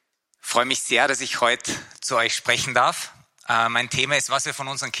freue mich sehr, dass ich heute zu euch sprechen darf. Mein Thema ist, was wir von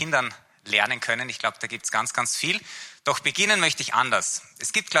unseren Kindern lernen können. Ich glaube, da gibt es ganz, ganz viel. Doch beginnen möchte ich anders.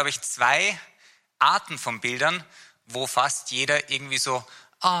 Es gibt, glaube ich, 2 Arten von Bildern, wo fast jeder irgendwie so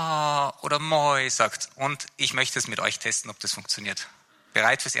oder moi sagt. Und ich möchte es mit euch testen, ob das funktioniert.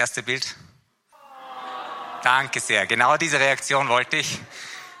 Bereit fürs erste Bild? Danke sehr. Genau diese Reaktion wollte ich.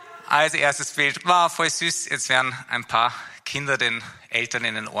 Also erstes Bild, war voll süß. Jetzt werden ein paar Kinder den Eltern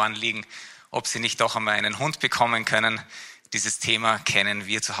in den Ohren liegen, ob sie nicht doch einmal einen Hund bekommen können. Dieses Thema kennen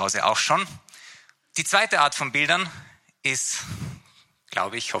wir zu Hause auch schon. Die zweite Art von Bildern ist,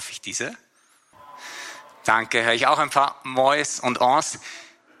 glaube ich, hoffe ich, diese. Danke, höre ich auch ein paar Mois und Ons.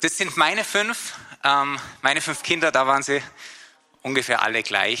 Das sind meine 5 Kinder, da waren sie ungefähr alle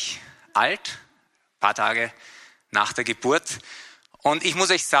gleich alt, ein paar Tage nach der Geburt. Und ich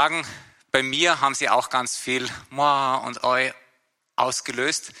muss euch sagen, bei mir haben sie auch ganz viel Moi und Oi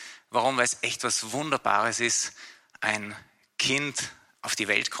ausgelöst. Warum? Weil es echt was Wunderbares ist, ein Kind auf die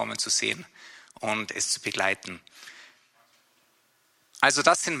Welt kommen zu sehen und es zu begleiten. Also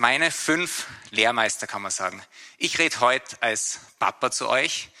das sind meine 5 Lehrmeister, kann man sagen. Ich rede heute als Papa zu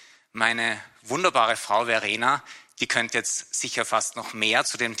euch. Meine wunderbare Frau Verena, die könnte jetzt sicher fast noch mehr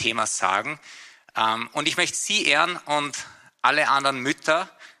zu dem Thema sagen. Und ich möchte sie ehren und alle anderen Mütter,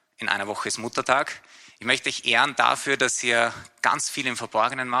 in einer Woche ist Muttertag, ich möchte euch ehren dafür, dass ihr ganz viel im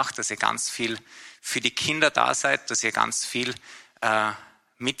Verborgenen macht, dass ihr ganz viel für die Kinder da seid, dass ihr ganz viel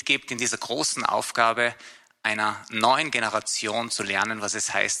mitgebt in dieser großen Aufgabe, einer neuen Generation zu lernen, was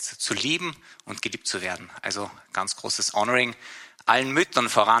es heißt, zu lieben und geliebt zu werden. Also ganz großes Honoring allen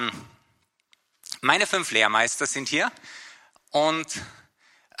Müttern voran. Meine 5 Lehrmeister sind hier und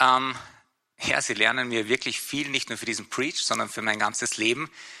sie lernen mir wirklich viel, nicht nur für diesen Preach, sondern für mein ganzes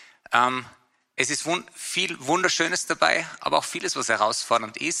Leben. Es ist viel Wunderschönes dabei, aber auch vieles, was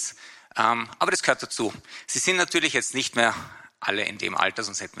herausfordernd ist. Aber das gehört dazu. Sie sind natürlich jetzt nicht mehr alle in dem Alter,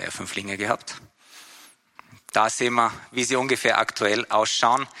 sonst hätten wir ja 5 Linge gehabt. Da sehen wir, wie sie ungefähr aktuell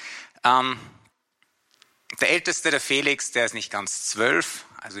ausschauen. Der Älteste, der Felix, der ist nicht ganz 12,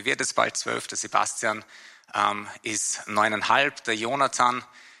 also wird jetzt bald 12. Der Sebastian ist 9,5, der Jonathan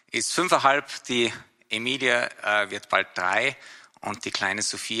ist 5,5, die Emilie wird bald 3 und die kleine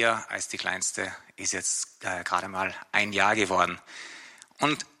Sophia als die Kleinste ist jetzt gerade mal 1 Jahr geworden.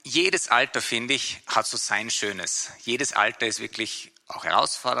 Und jedes Alter, finde ich, hat so sein Schönes. Jedes Alter ist wirklich auch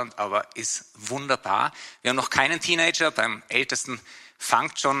herausfordernd, aber ist wunderbar. Wir haben noch keinen Teenager, beim Ältesten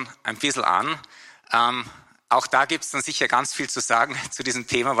fängt schon ein bisschen an. Auch da gibt es dann sicher ganz viel zu sagen zu diesem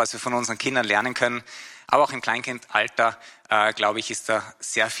Thema, was wir von unseren Kindern lernen können. Aber auch im Kleinkindalter, glaube ich, ist da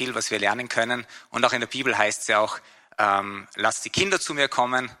sehr viel, was wir lernen können. Und auch in der Bibel heißt es ja auch, lasst die Kinder zu mir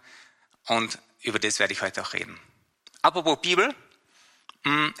kommen. Und über das werde ich heute auch reden. Apropos Bibel,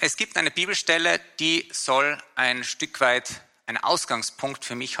 es gibt eine Bibelstelle, die soll ein Stück weit ein Ausgangspunkt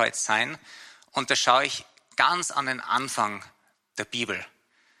für mich heute sein. Und da schaue ich ganz an den Anfang der Bibel.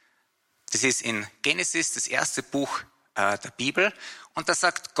 Das ist in Genesis, das erste Buch der Bibel. Und da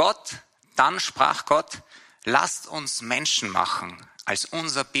sagt Gott, dann sprach Gott, lasst uns Menschen machen, als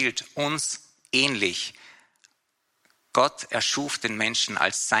unser Bild, uns ähnlich. Gott erschuf den Menschen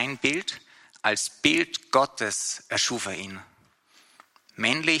als sein Bild, als Bild Gottes erschuf er ihn.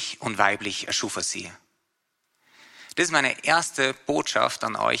 Männlich und weiblich erschuf er sie. Das ist meine erste Botschaft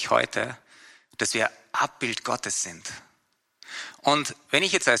an euch heute, dass wir Abbild Gottes sind. Und wenn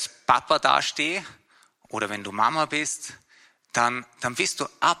ich jetzt als Papa dastehe oder wenn du Mama bist, dann bist du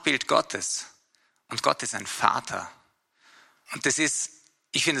Abbild Gottes. Und Gott ist ein Vater. Und das ist,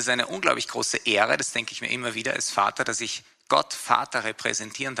 ich finde es eine unglaublich große Ehre, das denke ich mir immer wieder als Vater, dass ich Gott Vater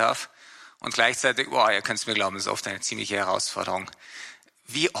repräsentieren darf. Und gleichzeitig, ihr könnt es mir glauben, das ist oft eine ziemliche Herausforderung.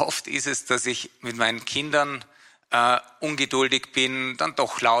 Wie oft ist es, dass ich mit meinen Kindern ungeduldig bin, dann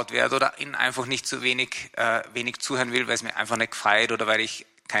doch laut werde oder ihnen einfach nicht so wenig zuhören will, weil es mir einfach nicht gefreut oder weil ich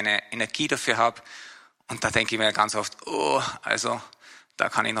keine Energie dafür habe. Und da denke ich mir ganz oft, also da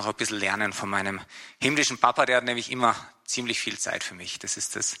kann ich noch ein bisschen lernen von meinem himmlischen Papa, der hat nämlich immer ziemlich viel Zeit für mich. Das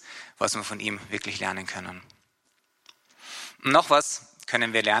ist das, was wir von ihm wirklich lernen können. Und noch was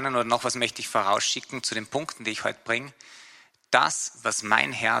können wir lernen oder noch was möchte ich vorausschicken zu den Punkten, die ich heute bringe. Das, was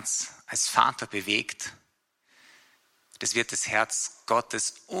mein Herz als Vater bewegt, das wird das Herz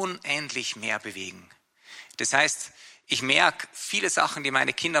Gottes unendlich mehr bewegen. Das heißt, ich merke, viele Sachen, die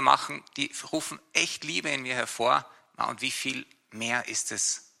meine Kinder machen, die rufen echt Liebe in mir hervor. Und wie viel mehr ist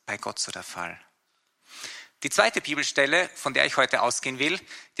es bei Gott so der Fall? Die zweite Bibelstelle, von der ich heute ausgehen will,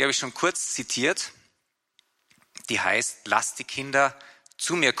 die habe ich schon kurz zitiert. Die heißt, lasst die Kinder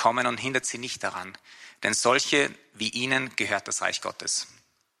zu mir kommen und hindert sie nicht daran. Denn solche wie ihnen gehört das Reich Gottes.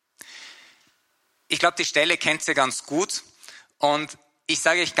 ich glaube, die Stelle kennt ihr ganz gut. Und ich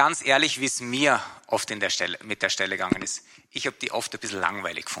sage euch ganz ehrlich, wie es mir oft mit der Stelle gegangen ist. Ich habe die oft ein bisschen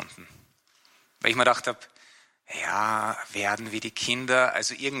langweilig gefunden. Weil ich mir gedacht habe, ja, werden wie die Kinder.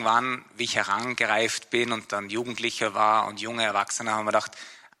 Also irgendwann, wie ich herangereift bin und dann Jugendlicher war und junge Erwachsene, haben wir gedacht,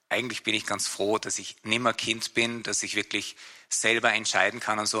 eigentlich bin ich ganz froh, dass ich nimmer Kind bin, dass ich wirklich selber entscheiden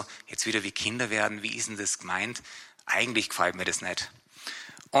kann und so, jetzt wieder wie Kinder werden, wie ist denn das gemeint? Eigentlich gefällt mir das nicht.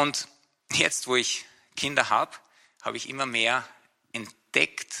 Und jetzt, wo ich Kinder habe, habe ich immer mehr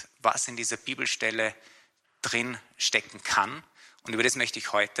entdeckt, was in dieser Bibelstelle drin stecken kann. Und über das möchte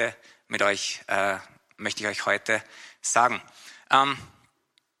ich euch heute sagen.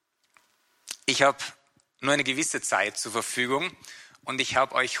 Ich habe nur eine gewisse Zeit zur Verfügung und ich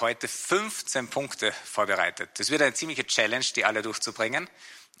habe euch heute 15 Punkte vorbereitet. Das wird eine ziemliche Challenge, die alle durchzubringen,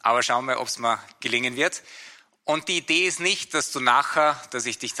 aber schauen wir, ob es mal gelingen wird. Und die Idee ist nicht, dass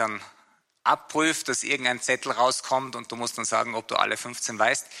ich dich dann abprüfe, dass irgendein Zettel rauskommt und du musst dann sagen, ob du alle 15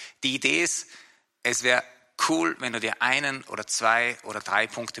 weißt. Die Idee ist, es wäre cool, wenn du dir 1 oder 2 oder 3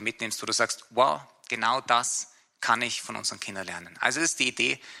 Punkte mitnimmst, wo du sagst, wow, genau das kann ich von unseren Kindern lernen. Also das ist die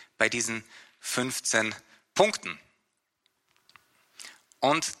Idee bei diesen 15 Punkten.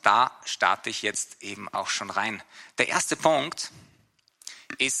 Und da starte ich jetzt eben auch schon rein. Der erste Punkt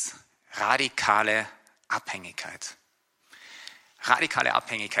ist radikale Abhängigkeit. Radikale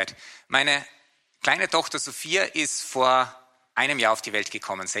Abhängigkeit. Meine kleine Tochter Sophia ist vor einem Jahr auf die Welt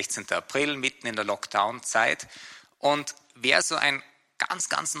gekommen, 16. April, mitten in der Lockdown-Zeit. Und wer so ein ganz,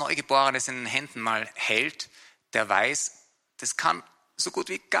 ganz Neugeborenes in den Händen mal hält, der weiß, das kann so gut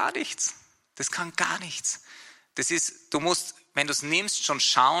wie gar nichts. Das kann gar nichts. Du musst, wenn du es nimmst, schon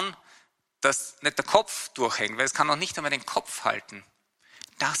schauen, dass nicht der Kopf durchhängt, weil es kann noch nicht einmal den Kopf halten.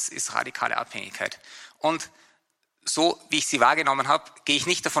 Das ist radikale Abhängigkeit. Und so, wie ich sie wahrgenommen habe, gehe ich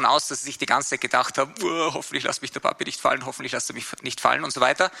nicht davon aus, dass sie sich die ganze Zeit gedacht haben, hoffentlich lässt mich der Papi nicht fallen, hoffentlich lässt er mich nicht fallen und so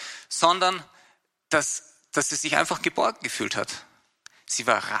weiter, sondern dass sie sich einfach geborgen gefühlt hat. Sie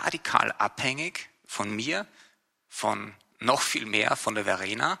war radikal abhängig von mir, von noch viel mehr von der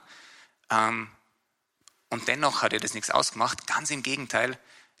Verena. Und dennoch hat ihr das nichts ausgemacht. Ganz im Gegenteil,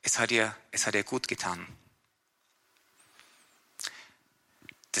 es hat ihr gut getan.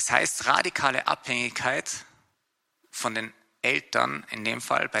 Das heißt, radikale Abhängigkeit von den Eltern, in dem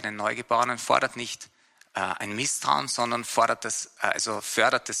Fall bei den Neugeborenen, fordert nicht ein Misstrauen, sondern fördert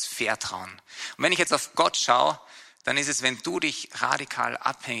das Vertrauen. Und wenn ich jetzt auf Gott schaue, dann ist es, wenn du dich radikal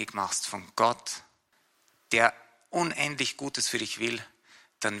abhängig machst von Gott, der unendlich Gutes für dich will,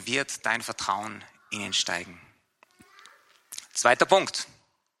 dann wird dein Vertrauen in ihn steigen. Zweiter Punkt.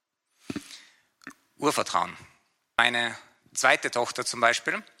 Urvertrauen. Meine zweite Tochter zum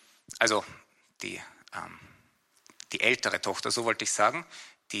Beispiel, also die ältere Tochter, so wollte ich sagen,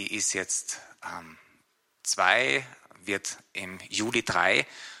 die ist jetzt 2, wird im Juli 3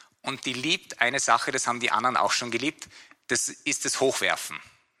 und die liebt eine Sache, das haben die anderen auch schon geliebt, das ist das Hochwerfen.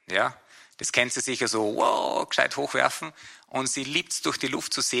 Ja? Das kennt sie sicher so, wow, gescheit hochwerfen und sie liebt es, durch die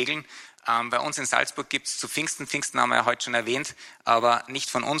Luft zu segeln. Bei uns in Salzburg gibt es zu Pfingsten haben wir ja heute schon erwähnt, aber nicht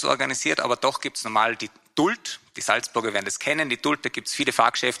von uns organisiert, aber doch gibt es normal die Duld. Die Salzburger werden das kennen. Die Duld, da gibt es viele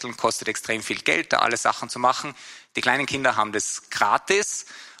Fahrgeschäfte und kostet extrem viel Geld, da alle Sachen zu machen. Die kleinen Kinder haben das gratis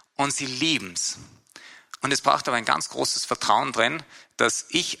und sie lieben es. Und es braucht aber ein ganz großes Vertrauen drin, dass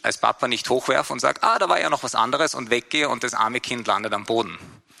ich als Papa nicht hochwerfe und sage, da war ja noch was anderes und weggehe und das arme Kind landet am Boden.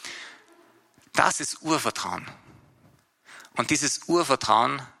 Das ist Urvertrauen. Und dieses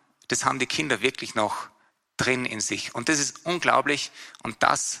Urvertrauen, das haben die Kinder wirklich noch drin in sich. Und das ist unglaublich und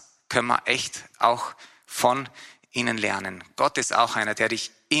das können wir echt auch von ihnen lernen. Gott ist auch einer, der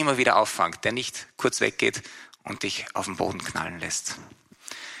dich immer wieder auffangt, der nicht kurz weggeht und dich auf den Boden knallen lässt.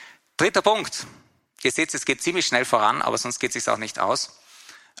 Dritter Punkt. Ihr seht, es geht ziemlich schnell voran, aber sonst geht es sich auch nicht aus.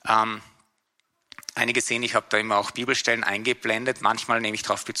 Einige sehen, ich habe da immer auch Bibelstellen eingeblendet. Manchmal nehme ich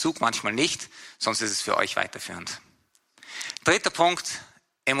darauf Bezug, manchmal nicht. Sonst ist es für euch weiterführend. Dritter Punkt.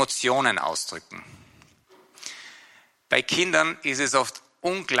 Emotionen ausdrücken. Bei Kindern ist es oft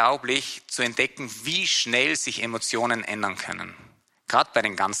unglaublich zu entdecken, wie schnell sich Emotionen ändern können. Gerade bei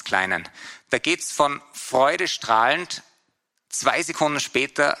den ganz Kleinen. Da geht es von freudestrahlend 2 Sekunden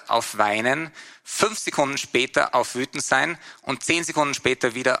später auf Weinen, 5 Sekunden später auf wütend sein und 10 Sekunden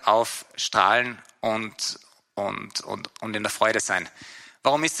später wieder auf Strahlen und in der Freude sein.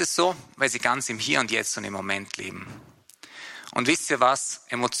 Warum ist es so? Weil sie ganz im Hier und Jetzt und im Moment leben. Und wisst ihr was?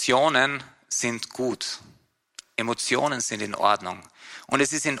 Emotionen sind gut. Emotionen sind in Ordnung. Und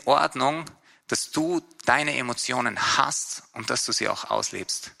es ist in Ordnung, dass du deine Emotionen hast und dass du sie auch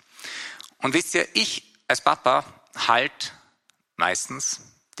auslebst. Und wisst ihr, ich als Papa halt meistens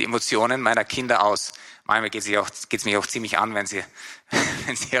die Emotionen meiner Kinder aus. Manchmal geht's mich auch ziemlich an, wenn sie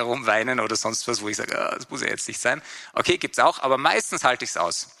herumweinen oder sonst was, wo ich sage, das muss ja jetzt nicht sein. Okay, gibt's auch, aber meistens halte ich's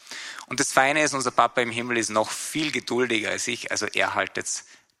aus. Und das Feine ist, unser Papa im Himmel ist noch viel geduldiger als ich, also er haltet's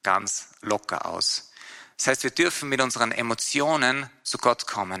ganz locker aus. Das heißt, wir dürfen mit unseren Emotionen zu Gott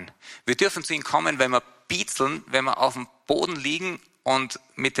kommen. Wir dürfen zu ihm kommen, wenn wir biezeln, wenn wir auf dem Boden liegen und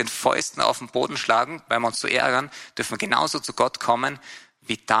mit den Fäusten auf den Boden schlagen, weil wir uns so ärgern, dürfen wir genauso zu Gott kommen,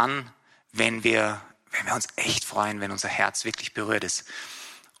 wie dann, wenn wir uns echt freuen, wenn unser Herz wirklich berührt ist.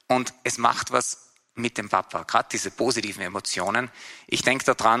 Und es macht was mit dem Papa, gerade diese positiven Emotionen. Ich denke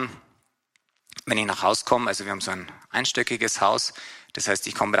daran, wenn ich nach Hause komme, also wir haben so ein einstöckiges Haus, das heißt,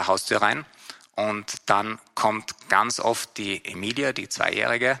 ich komme bei der Haustür rein und dann kommt ganz oft die Emilia, die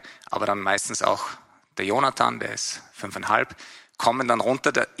 2-Jährige, aber dann meistens auch der Jonathan, der ist 5,5, kommen dann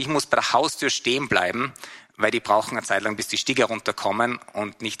runter. Ich muss bei der Haustür stehen bleiben, weil die brauchen eine Zeit lang, bis die Stiege runterkommen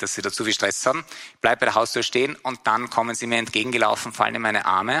und nicht, dass sie da zu viel Stress haben. Ich bleibe bei der Haustür stehen und dann kommen sie mir entgegengelaufen, fallen in meine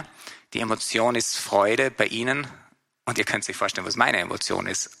Arme. Die Emotion ist Freude bei ihnen und ihr könnt sich vorstellen, was meine Emotion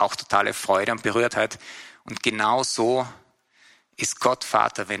ist. Auch totale Freude und Berührtheit. Und genau so ist Gott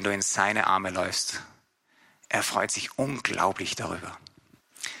Vater, wenn du in seine Arme läufst. Er freut sich unglaublich darüber.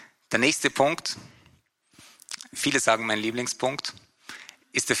 Der nächste Punkt, viele sagen mein Lieblingspunkt,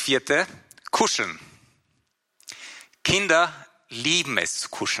 ist der 4. Kuscheln. Kinder lieben es zu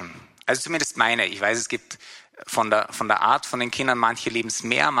kuscheln. Also zumindest meine. Ich weiß, es gibt von der Art von den Kindern, manche lieben es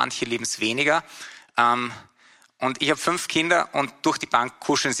mehr, manche lieben es weniger. Und ich habe 5 Kinder und durch die Bank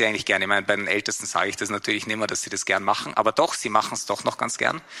kuscheln sie eigentlich gerne. Ich meine, bei den Ältesten sage ich das natürlich nicht mehr, dass sie das gern machen, aber doch, sie machen es doch noch ganz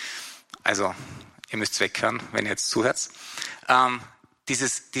gern. Also, ihr müsst weghören, wenn ihr jetzt zuhört.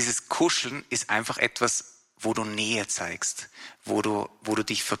 Dieses Kuscheln ist einfach etwas, wo du Nähe zeigst, wo du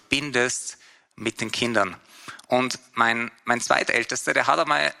dich verbindest mit den Kindern. Und mein Zweitältester, der hat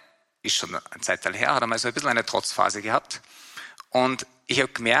einmal, ist schon eine Zeit her, hat einmal so ein bisschen eine Trotzphase gehabt. Und ich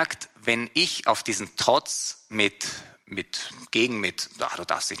habe gemerkt, wenn ich auf diesen Trotz du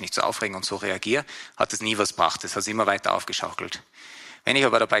darfst dich nicht so aufregen und so reagiere, hat es nie was gebracht. Das hat es immer weiter aufgeschaukelt. Wenn ich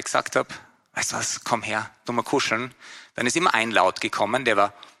aber dabei gesagt habe, weißt du was, komm her, tu mal kuscheln, dann ist immer ein Laut gekommen, der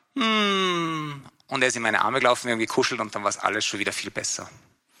war und er ist in meine Arme gelaufen, wir haben gekuschelt und dann war es alles schon wieder viel besser.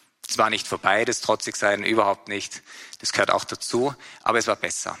 Es war nicht vorbei, das Trotzigsein, überhaupt nicht. Das gehört auch dazu, aber es war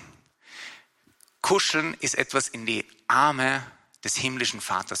besser. Kuscheln ist etwas, in die Arme des himmlischen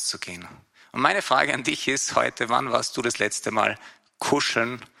Vaters zu gehen. Und meine Frage an dich ist heute, wann warst du das letzte Mal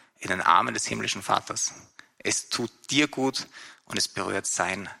kuscheln in den Armen des himmlischen Vaters? Es tut dir gut und es berührt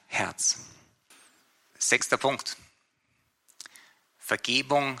sein Herz. 6. Punkt.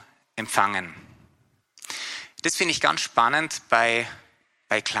 Vergebung empfangen. Das finde ich ganz spannend bei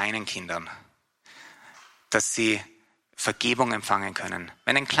kleinen Kindern, dass sie Vergebung empfangen können.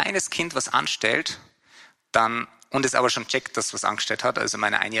 Wenn ein kleines Kind was anstellt, und es aber schon checkt, dass was angestellt hat, also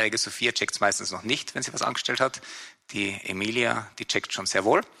meine 1-jährige Sophia checkt es meistens noch nicht, wenn sie was angestellt hat, die Emilia, die checkt schon sehr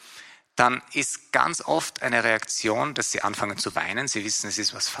wohl, dann ist ganz oft eine Reaktion, dass sie anfangen zu weinen, sie wissen, es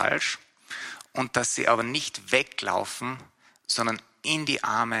ist was falsch, und dass sie aber nicht weglaufen, sondern in die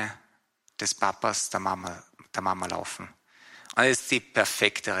Arme des Papas, der Mama laufen. Und das ist die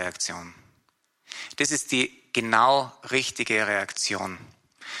perfekte Reaktion. Das ist die genau richtige Reaktion.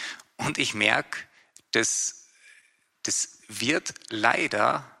 Und ich merke, das wird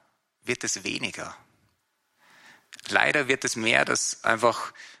es weniger. Leider wird es mehr, dass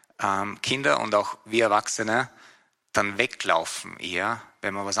einfach Kinder und auch wir Erwachsene dann weglaufen eher,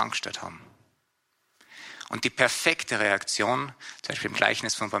 wenn wir was angestellt haben. Und die perfekte Reaktion, zum Beispiel im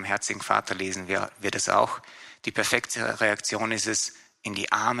Gleichnis vom barmherzigen Vater lesen wir das auch, die perfekte Reaktion ist es, in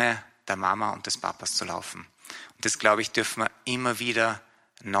die Arme der Mama und des Papas zu laufen. Und das, glaube ich, dürfen wir immer wieder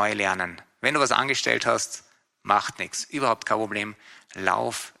neu lernen. Wenn du was angestellt hast, macht nichts, überhaupt kein Problem.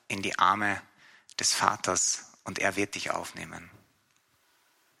 Lauf in die Arme des Vaters und er wird dich aufnehmen.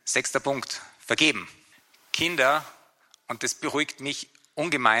 6. Punkt, vergeben. Kinder, und das beruhigt mich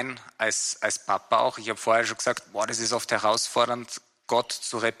ungemein als Papa auch. Ich habe vorher schon gesagt, das ist oft herausfordernd, Gott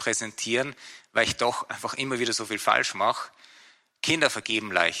zu repräsentieren, weil ich doch einfach immer wieder so viel falsch mache. Kinder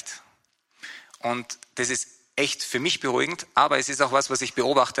vergeben leicht. Und das ist echt für mich beruhigend, aber es ist auch was ich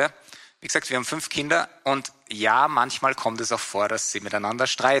beobachte. Wie gesagt, wir haben 5 Kinder und ja, manchmal kommt es auch vor, dass sie miteinander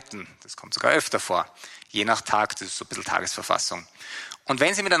streiten. Das kommt sogar öfter vor, je nach Tag, das ist so ein bisschen Tagesverfassung. Und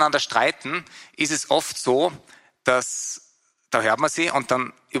wenn sie miteinander streiten, ist es oft so, dass, da hört man sie und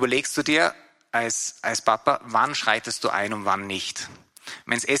dann überlegst du dir als Papa, wann schreitest du ein und wann nicht.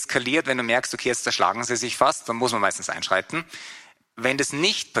 Wenn es eskaliert, wenn du merkst, okay, jetzt zerschlagen sie sich fast, dann muss man meistens einschreiten. Wenn das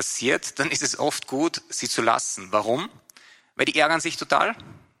nicht passiert, dann ist es oft gut, sie zu lassen. Warum? Weil die ärgern sich total.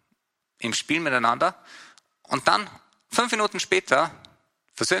 im Spiel miteinander und dann 5 Minuten später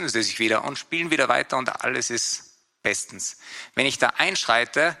versöhnen sie sich wieder und spielen wieder weiter und alles ist bestens. Wenn ich da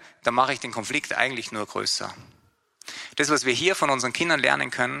einschreite, dann mache ich den Konflikt eigentlich nur größer. Das, was wir hier von unseren Kindern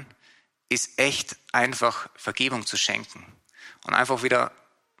lernen können, ist echt einfach Vergebung zu schenken und einfach wieder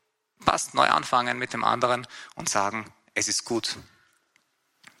fast neu anfangen mit dem anderen und sagen, es ist gut.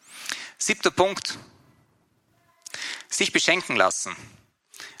 7. Punkt, sich beschenken lassen.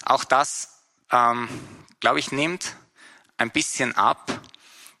 Auch das, glaube ich, nimmt ein bisschen ab.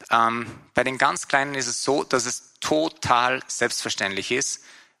 Bei den ganz Kleinen ist es so, dass es total selbstverständlich ist,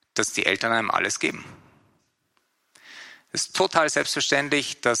 dass die Eltern einem alles geben. Es ist total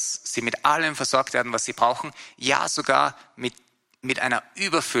selbstverständlich, dass sie mit allem versorgt werden, was sie brauchen. Ja, sogar mit einer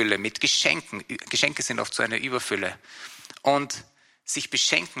Überfülle, mit Geschenken. Geschenke sind oft so eine Überfülle. Und sich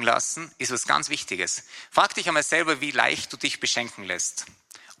beschenken lassen ist was ganz Wichtiges. Frag dich einmal selber, wie leicht du dich beschenken lässt.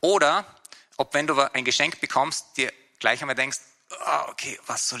 Oder ob, wenn du ein Geschenk bekommst, dir gleich einmal denkst, okay,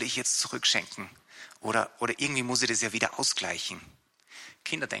 was soll ich jetzt zurückschenken? Oder irgendwie muss ich das ja wieder ausgleichen.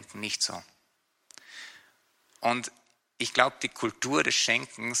 Kinder denken nicht so. Und ich glaube, die Kultur des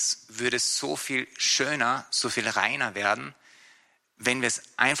Schenkens würde so viel schöner, so viel reiner werden, wenn wir es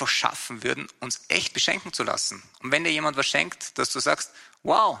einfach schaffen würden, uns echt beschenken zu lassen. Und wenn dir jemand was schenkt, dass du sagst,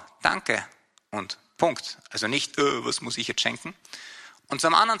 wow, danke und Punkt. Also nicht, was muss ich jetzt schenken? Und zu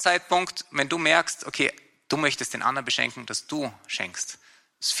einem anderen Zeitpunkt, wenn du merkst, okay, du möchtest den anderen beschenken, dass du schenkst.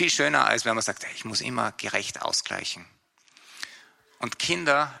 Das ist viel schöner, als wenn man sagt, ich muss immer gerecht ausgleichen. Und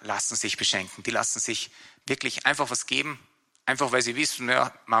Kinder lassen sich beschenken. Die lassen sich wirklich einfach was geben, einfach weil sie wissen,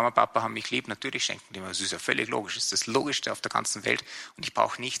 ja, Mama, Papa haben mich lieb, natürlich schenken die mir. Das ist ja völlig logisch. Das ist das Logischste auf der ganzen Welt und ich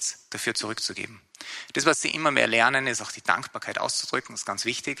brauche nichts dafür zurückzugeben. Das, was sie immer mehr lernen, ist auch die Dankbarkeit auszudrücken, das ist ganz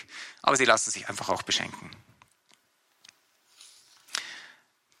wichtig, aber sie lassen sich einfach auch beschenken.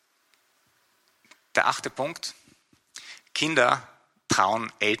 Der 8. Punkt, Kinder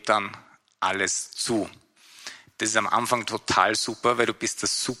trauen Eltern alles zu. Das ist am Anfang total super, weil du bist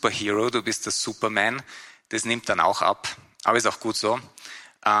das Superhero, du bist das Superman. Das nimmt dann auch ab, aber ist auch gut so.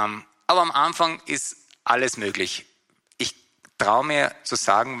 Aber am Anfang ist alles möglich. Ich traue mir zu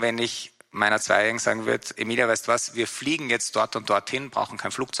sagen, wenn ich meiner Zweijährigen sagen würde, Emilia, weißt du was, wir fliegen jetzt dort und dorthin, brauchen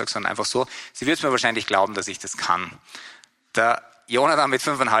kein Flugzeug, sondern einfach so. Sie wird mir wahrscheinlich glauben, dass ich das kann. Der Jonathan mit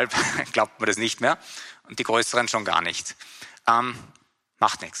 5,5 glaubt mir das nicht mehr und die Größeren schon gar nicht.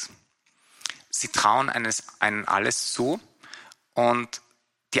 Macht nichts. Sie trauen einen alles zu und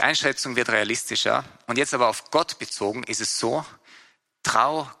die Einschätzung wird realistischer. Und jetzt aber auf Gott bezogen ist es so,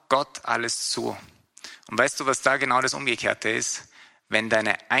 trau Gott alles zu. Und weißt du, was da genau das Umgekehrte ist? Wenn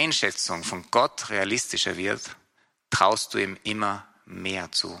deine Einschätzung von Gott realistischer wird, traust du ihm immer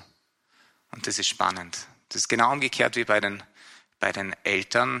mehr zu. Und das ist spannend. Das ist genau umgekehrt wie bei den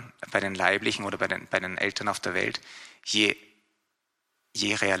Eltern, bei den Leiblichen oder bei den Eltern auf der Welt. Je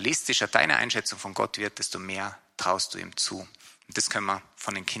realistischer deine Einschätzung von Gott wird, desto mehr traust du ihm zu. Und das können wir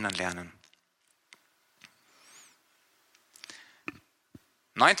von den Kindern lernen.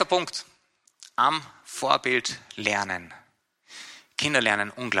 9. Punkt. Am Vorbild lernen. Kinder lernen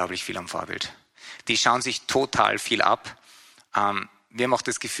unglaublich viel am Vorbild. Die schauen sich total viel ab. Wir haben auch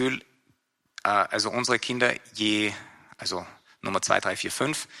das Gefühl, also unsere Kinder, also Nummer 2, 3, 4,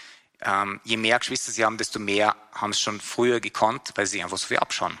 5, je mehr Geschwister sie haben, desto mehr haben es schon früher gekonnt, weil sie einfach so viel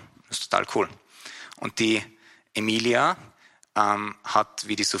abschauen. Das ist total cool. Und die Emilia hat,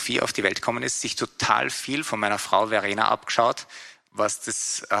 wie die Sophie auf die Welt gekommen ist, sich total viel von meiner Frau Verena abgeschaut, was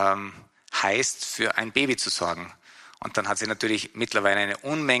das heißt, für ein Baby zu sorgen. Und dann hat sie natürlich mittlerweile eine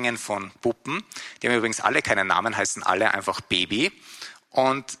Unmenge von Puppen. Die haben übrigens alle keinen Namen, heißen alle einfach Baby.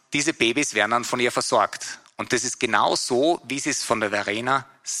 Und diese Babys werden dann von ihr versorgt. Und das ist genau so, wie sie es von der Verena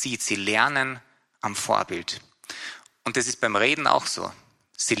sieht. Sie lernen am Vorbild. Und das ist beim Reden auch so.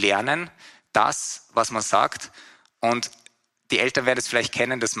 Sie lernen das, was man sagt. Und die Eltern werden es vielleicht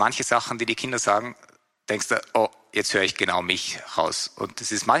kennen, dass manche Sachen, die die Kinder sagen, denkst du, oh, jetzt höre ich genau mich raus. Und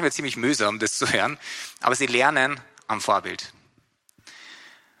das ist manchmal ziemlich mühsam, das zu hören. Aber sie lernen am Vorbild.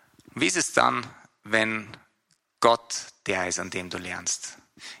 Wie ist es dann, wenn Gott der ist, an dem du lernst?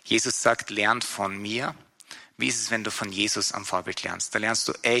 Jesus sagt, lernt von mir. Wie ist es, wenn du von Jesus am Vorbild lernst? Da lernst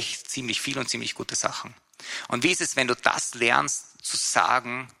du echt ziemlich viel und ziemlich gute Sachen. Und wie ist es, wenn du das lernst, zu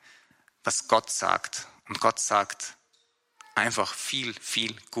sagen, was Gott sagt? Und Gott sagt einfach viel,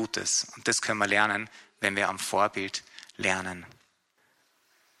 viel Gutes. Und das können wir lernen, wenn wir am Vorbild lernen.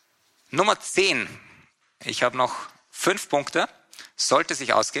 Nummer 10. Ich habe noch 5 Punkte. Sollte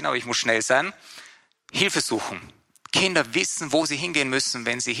sich ausgehen, aber ich muss schnell sein. Hilfe suchen. Kinder wissen, wo sie hingehen müssen,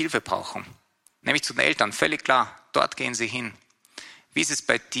 wenn sie Hilfe brauchen. Nämlich zu den Eltern, völlig klar. Dort gehen sie hin. Wie ist es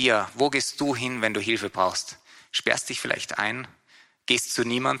bei dir? Wo gehst du hin, wenn du Hilfe brauchst? Sperrst dich vielleicht ein? Gehst zu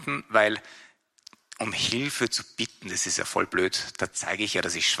niemandem, weil um Hilfe zu bitten, das ist ja voll blöd, da zeige ich ja,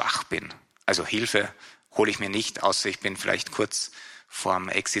 dass ich schwach bin. Also Hilfe hole ich mir nicht, außer ich bin vielleicht kurz vorm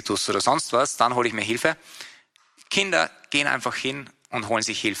Exitus oder sonst was, dann hole ich mir Hilfe. Kinder gehen einfach hin und holen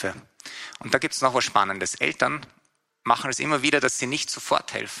sich Hilfe. Und da gibt es noch was Spannendes. Eltern machen es immer wieder, dass sie nicht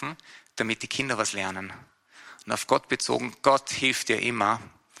sofort helfen, damit die Kinder was lernen. Und auf Gott bezogen, Gott hilft dir immer,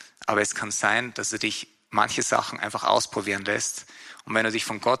 aber es kann sein, dass er dich manche Sachen einfach ausprobieren lässt. Und wenn du dich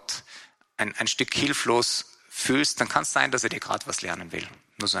von Gott ein Stück hilflos fühlst, dann kann es sein, dass er dir gerade was lernen will.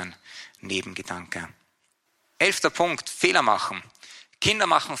 Nur so ein Nebengedanke. 11. Punkt, Fehler machen. Kinder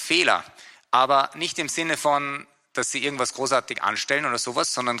machen Fehler, aber nicht im Sinne von, dass sie irgendwas großartig anstellen oder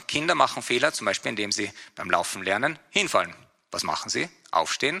sowas, sondern Kinder machen Fehler, zum Beispiel indem sie beim Laufen lernen, hinfallen. Was machen sie?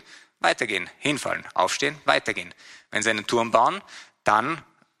 Aufstehen, weitergehen, hinfallen, aufstehen, weitergehen. Wenn sie einen Turm bauen, dann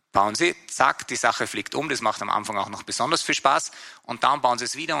bauen sie, zack, die Sache fliegt um. Das macht am Anfang auch noch besonders viel Spaß. Und dann bauen sie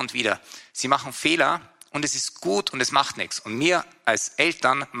es wieder und wieder. Sie machen Fehler und es ist gut und es macht nichts. Und mir als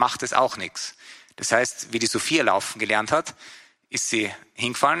Eltern macht es auch nichts. Das heißt, wie die Sophia laufen gelernt hat, ist sie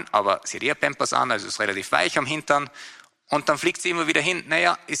hingefallen, aber sie hat eher Pampers an, also ist relativ weich am Hintern. Und dann fliegt sie immer wieder hin.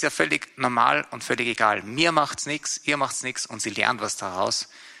 Naja, ist ja völlig normal und völlig egal. Mir macht's nichts, ihr macht's nichts und sie lernt was daraus.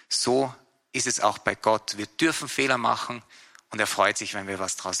 So ist es auch bei Gott. Wir dürfen Fehler machen. Und er freut sich, wenn wir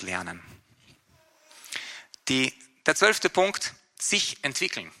was daraus lernen. Der 12. Punkt, sich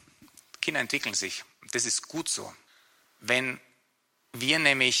entwickeln. Kinder entwickeln sich. Das ist gut so. Wenn wir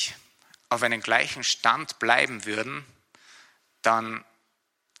nämlich auf einem gleichen Stand bleiben würden, dann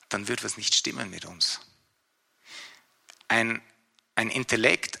wird was nicht stimmen mit uns. Ein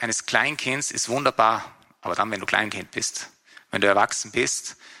Intellekt eines Kleinkinds ist wunderbar, aber dann, wenn du Kleinkind bist. Wenn du erwachsen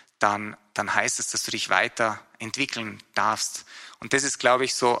bist, dann heißt es, dass du dich weiterentwickeln darfst. Und das ist, glaube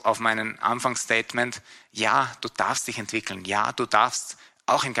ich, so auf meinem Anfangsstatement, ja, du darfst dich entwickeln. Ja, du darfst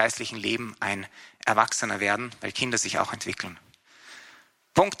auch im geistlichen Leben ein Erwachsener werden, weil Kinder sich auch entwickeln.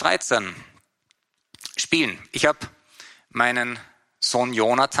 Punkt 13. Spielen. Ich habe meinen Sohn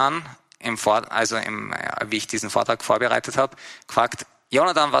Jonathan, wie ich diesen Vortrag vorbereitet habe, gefragt,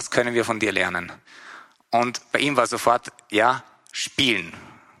 Jonathan, was können wir von dir lernen? Und bei ihm war sofort, ja, spielen.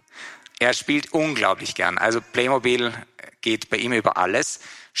 Er spielt unglaublich gern. Also Playmobil geht bei ihm über alles.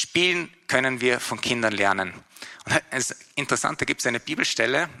 Spielen können wir von Kindern lernen. Und es ist interessant, da gibt es eine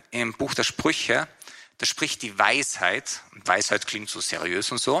Bibelstelle im Buch der Sprüche, da spricht die Weisheit, und Weisheit klingt so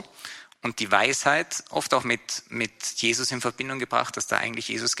seriös und so, und die Weisheit, oft auch mit Jesus in Verbindung gebracht, dass da eigentlich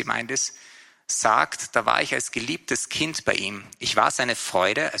Jesus gemeint ist, sagt, da war ich als geliebtes Kind bei ihm. Ich war seine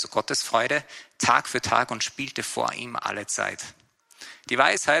Freude, also Gottes Freude, Tag für Tag und spielte vor ihm alle Zeit. Die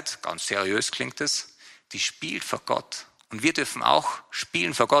Weisheit, ganz seriös klingt es, die spielt vor Gott. Und wir dürfen auch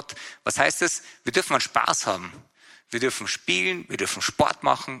spielen vor Gott. Was heißt das? Wir dürfen einen Spaß haben. Wir dürfen spielen, wir dürfen Sport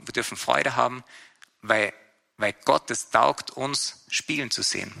machen, wir dürfen Freude haben, weil Gott es taugt, uns spielen zu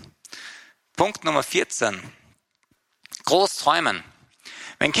sehen. Punkt Nummer 14. Groß träumen.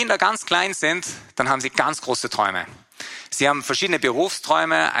 Wenn Kinder ganz klein sind, dann haben sie ganz große Träume. Sie haben verschiedene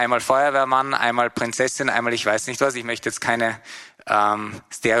Berufsträume, einmal Feuerwehrmann, einmal Prinzessin, einmal ich weiß nicht was. Ich möchte jetzt keine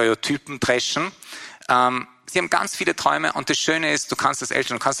Stereotypen dreschen. Sie haben ganz viele Träume und das Schöne ist, du kannst als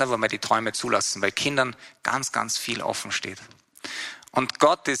Eltern, du kannst einfach mal die Träume zulassen, weil Kindern ganz, ganz viel offen steht. Und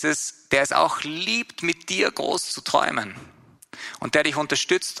Gott ist es, der es auch liebt, mit dir groß zu träumen und der dich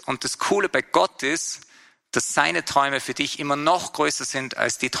unterstützt. Und das Coole bei Gott ist, dass seine Träume für dich immer noch größer sind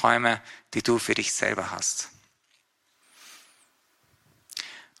als die Träume, die du für dich selber hast.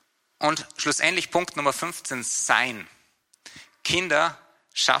 Und schlussendlich Punkt Nummer 15, sein. Kinder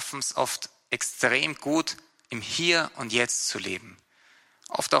schaffen es oft extrem gut, im Hier und Jetzt zu leben.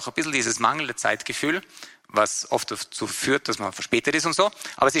 Oft auch ein bisschen dieses mangelnde Zeitgefühl, was oft dazu führt, dass man verspätet ist und so.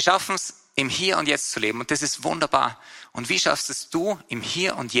 Aber sie schaffen es, im Hier und Jetzt zu leben. Und das ist wunderbar. Und wie schaffst es du, im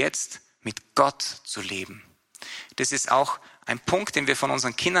Hier und Jetzt mit Gott zu leben? Das ist auch ein Punkt, den wir von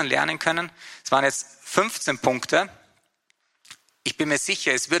unseren Kindern lernen können. Es waren jetzt 15 Punkte. Ich bin mir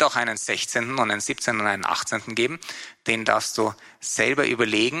sicher, es wird auch einen 16. und einen 17. und einen 18. geben. Den darfst du selber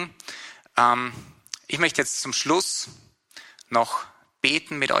überlegen. Ich möchte jetzt zum Schluss noch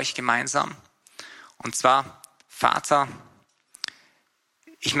beten mit euch gemeinsam. Und zwar, Vater,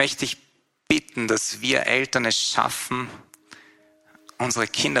 ich möchte dich bitten, dass wir Eltern es schaffen, unsere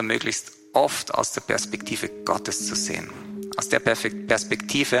Kinder möglichst oft aus der Perspektive Gottes zu sehen. Aus der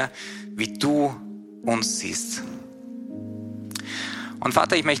Perspektive, wie du uns siehst. Und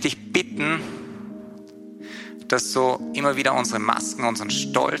Vater, ich möchte dich bitten, dass du immer wieder unsere Masken, unseren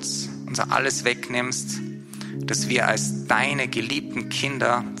Stolz, unser alles wegnimmst dass wir als deine geliebten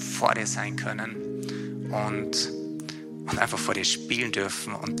Kinder vor dir sein können und einfach vor dir spielen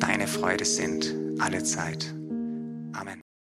dürfen und deine Freude sind alle Zeit. Amen.